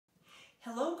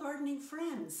Hello gardening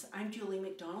friends, I'm Julie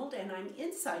McDonald and I'm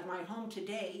inside my home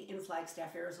today in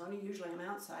Flagstaff, Arizona. Usually I'm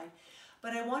outside,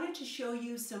 but I wanted to show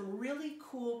you some really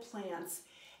cool plants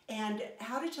and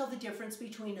how to tell the difference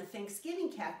between a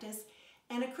Thanksgiving cactus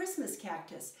and a Christmas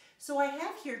cactus. So I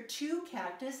have here two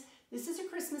cactus. This is a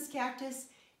Christmas cactus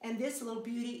and this little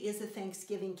beauty is a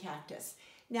Thanksgiving cactus.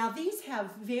 Now these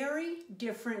have very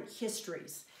different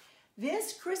histories.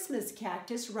 This Christmas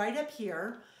cactus right up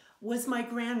here was my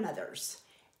grandmother's,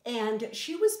 and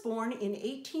she was born in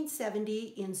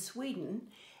 1870 in Sweden,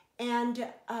 and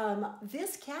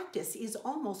this cactus is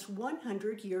almost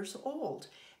 100 years old.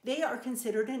 They are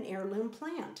considered an heirloom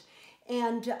plant,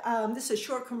 and this is a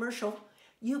short commercial.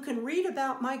 You can read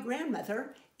about my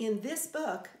grandmother in this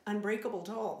book, Unbreakable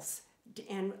Dolls,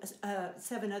 and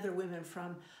 7 other women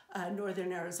from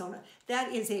northern Arizona.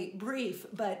 That is a brief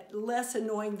but less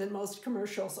annoying than most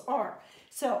commercials are.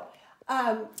 So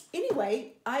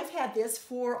anyway, I've had this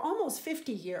for almost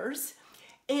 50 years,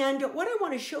 and what I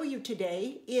want to show you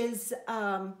today is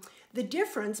the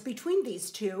difference between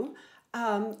these two.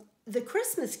 The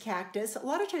Christmas cactus, a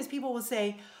lot of times people will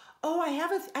say, oh, I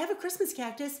have a Christmas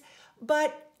cactus,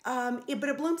 but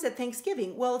it blooms at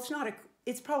Thanksgiving. Well,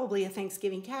 it's probably a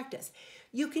Thanksgiving cactus.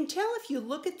 You can tell if you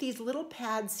look at these little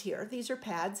pads here. These are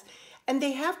pads, and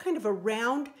they have kind of a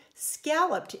round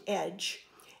scalloped edge.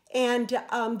 And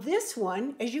this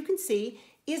one, as you can see,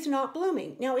 is not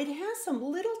blooming. Now it has some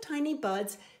little tiny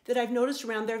buds that I've noticed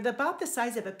around there. They're about the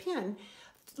size of a pin,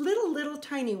 little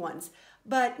tiny ones.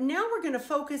 But now we're going to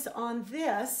focus on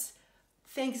this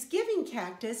Thanksgiving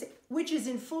cactus, which is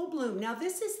in full bloom. Now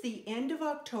this is the end of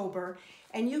October,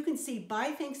 and you can see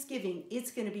by Thanksgiving,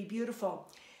 it's going to be beautiful.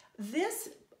 This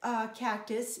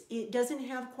cactus, it doesn't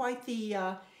have quite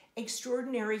the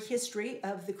extraordinary history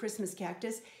of the Christmas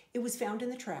cactus. It was found in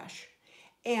the trash,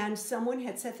 and someone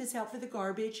had set this out for the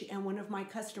garbage, and one of my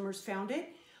customers found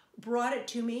it, brought it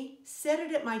to me, set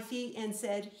it at my feet, and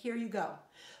said, here you go.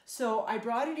 So I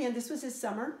brought it in. This was this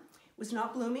summer. It was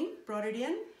not blooming. Brought it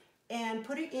in and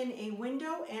put it in a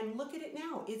window, and look at it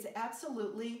now. It's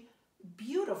absolutely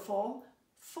beautiful,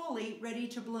 fully ready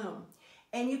to bloom.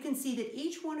 And you can see that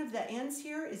each one of the ends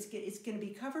here is going to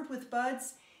be covered with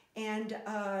buds and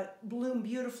bloom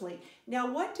beautifully. Now,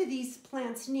 what do these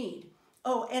plants need?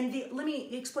 Oh, and let me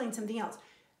explain something else.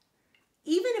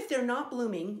 Even if they're not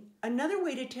blooming, another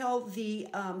way to tell the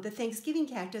Thanksgiving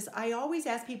cactus, I always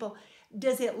ask people,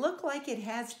 does it look like it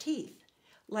has teeth?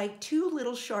 Like 2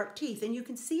 little sharp teeth. And you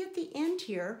can see at the end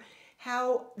here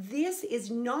how this is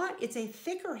not, it's a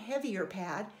thicker, heavier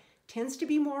pad, tends to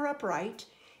be more upright,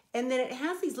 and then it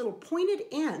has these little pointed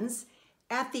ends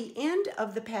at the end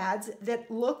of the pads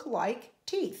that look like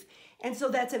teeth. And so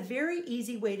that's a very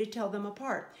easy way to tell them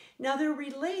apart. Now they're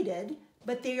related,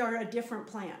 but they are a different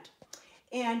plant.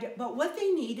 But what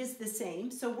they need is the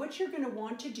same. So what you're going to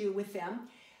want to do with them,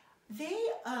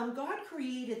 God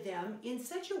created them in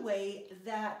such a way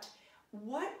that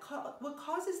what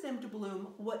causes them to bloom,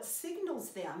 what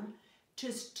signals them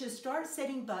to start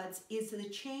setting buds, is the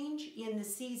change in the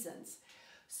seasons.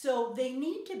 So they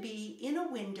need to be in a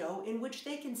window in which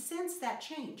they can sense that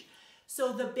change.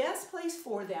 So the best place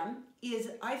for them is,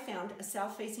 I found, a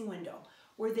south-facing window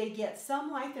where they get some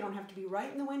light. They don't have to be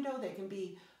right in the window. They can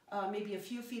be maybe a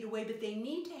few feet away, but they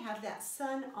need to have that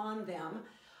sun on them.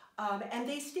 And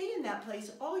they stay in that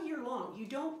place all year long. You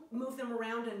don't move them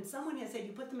around, and someone has said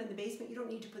you put them in the basement. You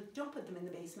don't put them in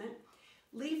the basement.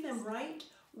 Leave them right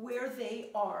where they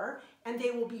are, and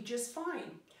they will be just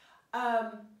fine.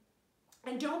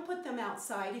 And don't put them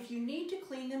outside. If you need to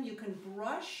clean them, you can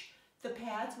brush the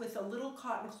pads with a little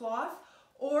cotton cloth,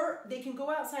 or they can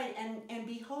go outside and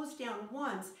be hosed down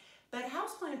once. But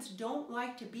houseplants don't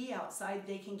like to be outside.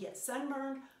 They can get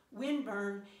sunburned,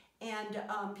 windburned, and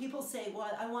people say, well,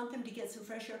 I want them to get some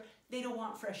fresh air. They don't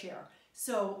want fresh air.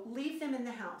 So leave them in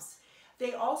the house.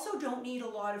 They also don't need a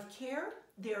lot of care.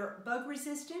 They're bug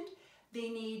resistant. They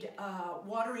need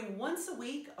watering once a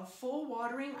week, a full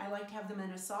watering. I like to have them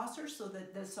in a saucer so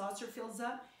that the saucer fills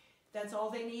up. That's all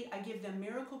they need. I give them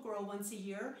Miracle Grow once a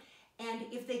year. And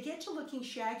if they get to looking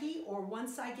shaggy or one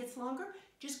side gets longer,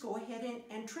 just go ahead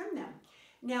and trim them.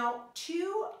 Now,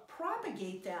 to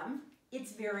propagate them,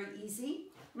 it's very easy.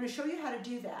 I'm going to show you how to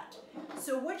do that.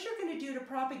 So what you're going to do to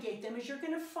propagate them is you're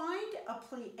going to find a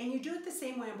plate, and you do it the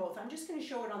same way on both. I'm just going to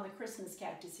show it on the Christmas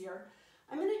cactus here.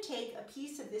 I'm going to take a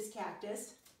piece of this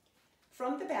cactus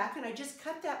from the back, and I just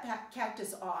cut that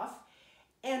cactus off,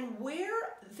 and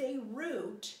where they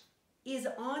root is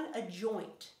on a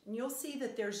joint. And you'll see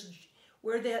that there's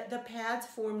where the pads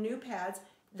form new pads,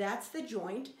 that's the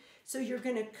joint. So you're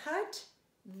going to cut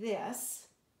this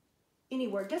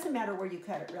anywhere. It doesn't matter where you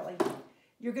cut it, really.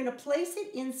 You're going to place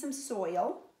it in some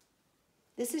soil.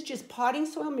 This is just potting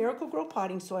soil, Miracle-Gro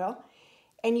potting soil.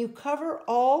 And you cover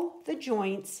all the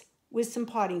joints with some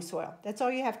potting soil. That's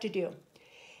all you have to do.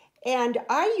 And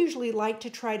I usually like to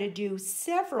try to do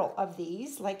several of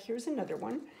these, like here's another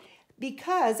one,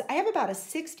 because I have about a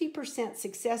 60%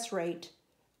 success rate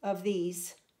of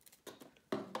these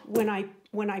when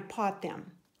I pot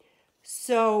them.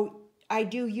 So I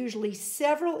do usually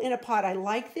several in a pot. I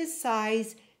like this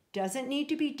size, doesn't need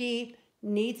to be deep,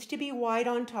 needs to be wide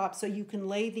on top so you can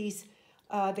lay these,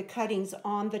 the cuttings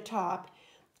on the top.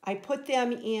 I put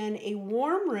them in a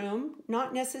warm room,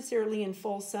 not necessarily in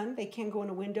full sun. They can go in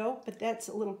a window, but that's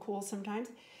a little cool sometimes.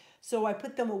 So I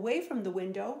put them away from the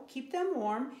window, keep them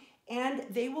warm, and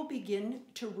they will begin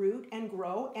to root and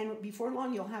grow, and before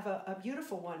long you'll have a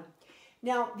beautiful one.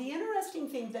 Now, the interesting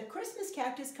thing, the Christmas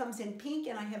cactus comes in pink,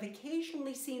 and I have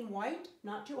occasionally seen white,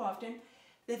 not too often.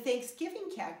 The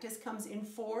Thanksgiving cactus comes in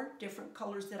 4 different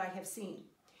colors that I have seen.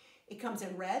 It comes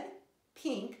in red,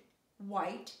 pink,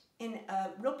 white, and a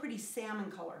real pretty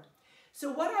salmon color.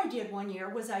 So what I did one year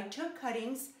was I took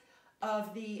cuttings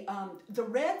of the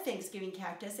red Thanksgiving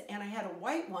cactus, and I had a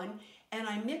white one, and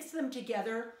I mixed them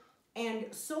together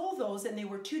and sold those, and they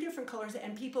were 2 different colors,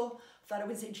 and people thought it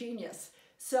was a genius.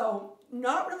 So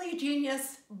not really a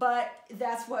genius, but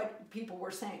that's what people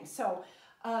were saying. So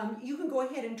you can go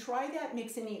ahead and try that,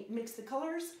 mix the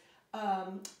colors,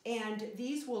 and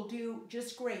these will do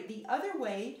just great. The other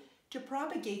way to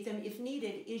propagate them if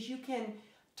needed is you can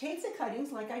take the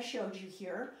cuttings like I showed you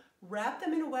here, wrap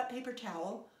them in a wet paper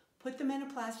towel, put them in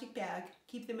a plastic bag,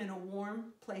 keep them in a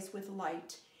warm place with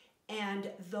light, and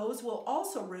those will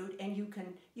also root, and you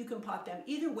can pot them.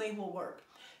 Either way will work.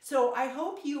 So I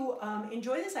hope you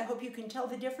enjoy this. I hope you can tell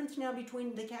the difference now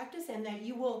between the cactus, and that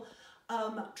you will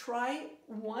try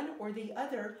one or the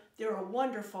other. They're a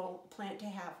wonderful plant to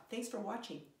have. Thanks for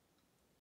watching.